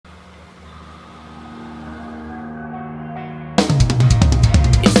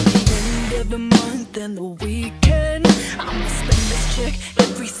the month and the weekend. I'ma spend this check,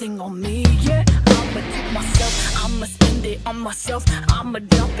 everything on me, yeah. I'ma tip myself, I'ma spend it on myself. I'ma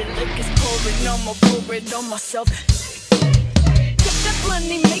dump it like it's pouring, I'ma pour it on myself. Get that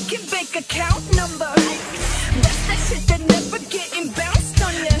money, make it bank account number. That's that shit that never getting bounced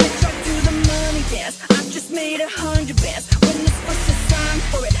on ya. Let's try to the money dance, I just made 100 bands. When it's supposed to sign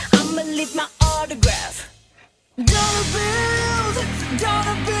for it, I'ma leave my autograph.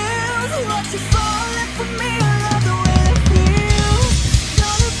 Dollar bills, watch you falling for me. I love the way it feels.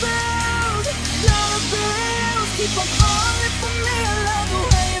 Dollar bills, keep on falling for me. I love the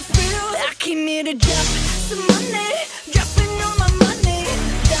way it feels. I came here to drop